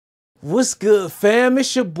What's good, fam?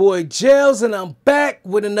 It's your boy Jellz, and I'm back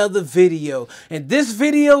with another video. In this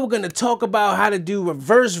video, we're gonna talk about how to do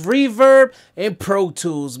reverse reverb in Pro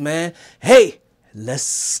Tools, man. Hey,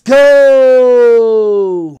 let's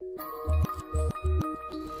go!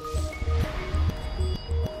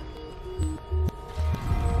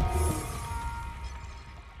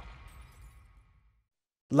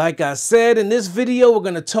 Like I said, in this video, we're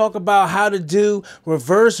going to talk about how to do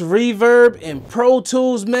reverse reverb in Pro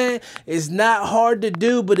Tools, man. It's not hard to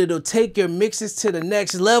do, but it'll take your mixes to the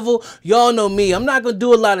next level. Y'all know me. I'm not going to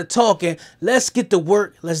do a lot of talking. Let's get to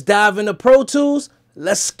work. Let's dive into Pro Tools.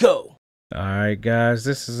 Let's go. All right, guys.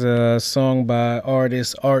 This is a song by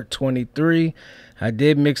artist Art23. I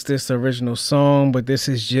did mix this original song, but this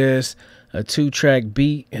is just a 2-track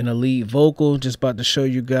beat and a lead vocal. Just about to show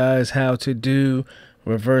you guys how to do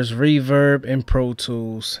reverse reverb in Pro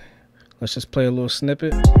Tools. Let's just play a little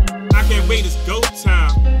snippet. I can't wait, it's go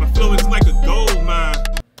time. My flow is like a gold mine.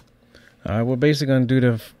 All right, we're basically gonna do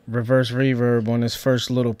the reverse reverb on this first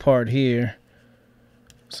little part here.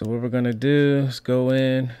 So what we're gonna do is go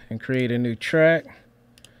in and create a new track.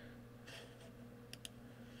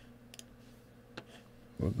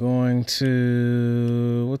 We'll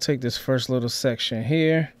take this first little section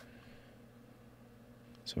here.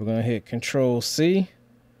 So we're going to hit Control-C.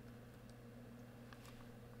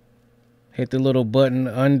 Hit the little button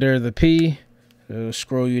under the P. It'll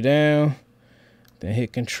scroll you down. Then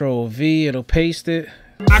hit Control-V. It'll paste it.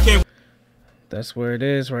 That's where it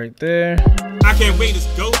is right there. I can't wait, it's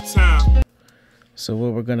go time. So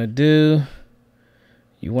what we're going to do,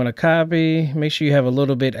 you want to copy. Make sure you have a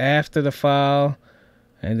little bit after the file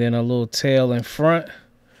and then a little tail in front.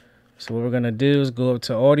 So what we're going to do is go up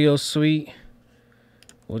to Audio Suite.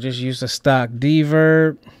 We'll just use a stock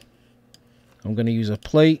Reverb. I'm going to use a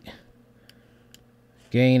plate.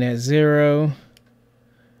 Gain at 0.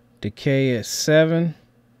 Decay at 7.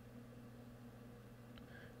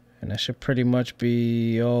 And that should pretty much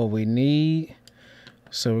be all we need.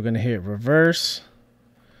 So we're going to hit reverse.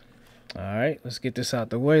 All right, let's get this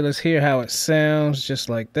out the way. Let's hear how it sounds just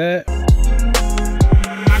like that.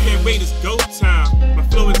 I can't wait, it's go time. My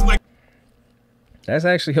flow is like... That's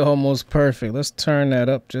actually almost perfect. Let's turn that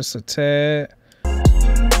up just a tad.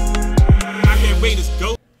 I can't wait, it's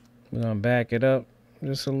go. We're gonna back it up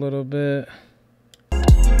just a little bit. I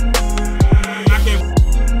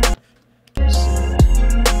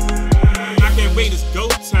can't wait, it's go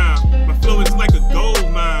time. My flow is like a gold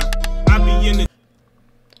mine. I be in the...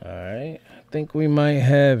 Alright, I think we might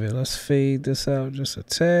have it. Let's fade this out just a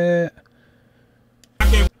tad.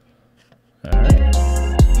 Alright.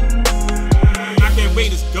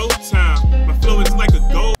 Wait, it's go time. My flow is like a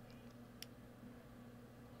gold.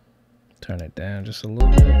 Turn it down just a little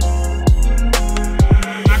bit.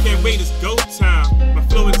 I can't wait, it's go time. My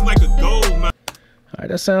flow is like a gold mine. All right,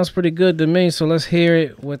 that sounds pretty good to me. So let's hear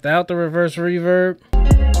it without the reverse reverb. I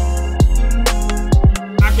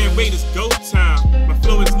can't wait, it's go time. My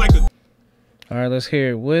flow is like a... All right, let's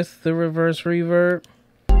hear it with the reverse reverb.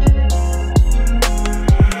 I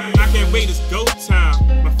can't wait, it's go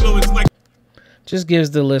time. My flow is like... Just gives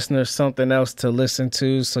the listener something else to listen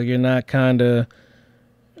to, so you're not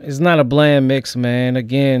it's not a bland mix, man.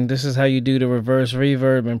 Again, this is how you do the reverse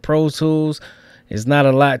reverb in Pro Tools. It's not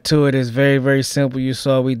a lot to it. It's very, very simple. You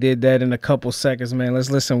saw we did that in a couple seconds, man.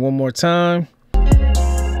 Let's listen one more time. I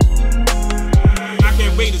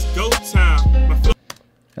can't wait, it's go time.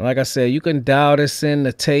 And like I said, you can dial this in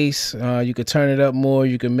the taste. You could turn it up more.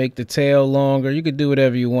 You can make the tail longer. You could do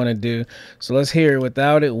whatever you want to do. So let's hear it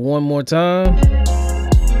without it one more time.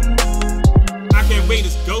 I can't wait,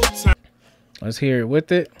 it's go time. Let's hear it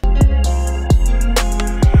with it. I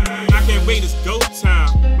can't wait, it's go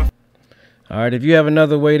time. All right, if you have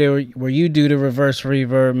another way where you do the reverse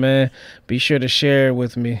reverb, man, be sure to share it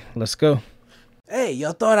with me. Let's go. Hey,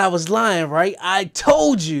 y'all thought I was lying, right? I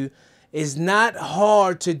told you. It's not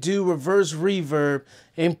hard to do reverse reverb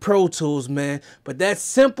in Pro Tools, man. But that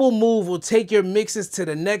simple move will take your mixes to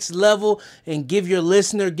the next level and give your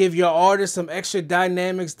listener, give your artist some extra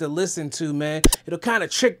dynamics to listen to, man. It'll kind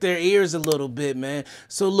of trick their ears a little bit, man.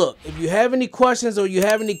 So look, if you have any questions or you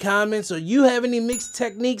have any comments or you have any mix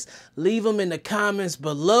techniques, leave them in the comments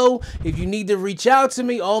below. If you need to reach out to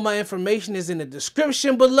me, all my information is in the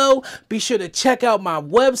description below. Be sure to check out my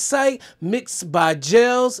website,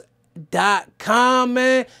 Mixedbyjellztv.com,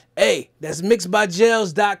 man. Hey, that's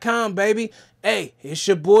Mixedbyjellztv.com, baby. Hey, it's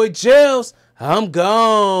your boy Jellz. I'm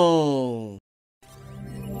gone.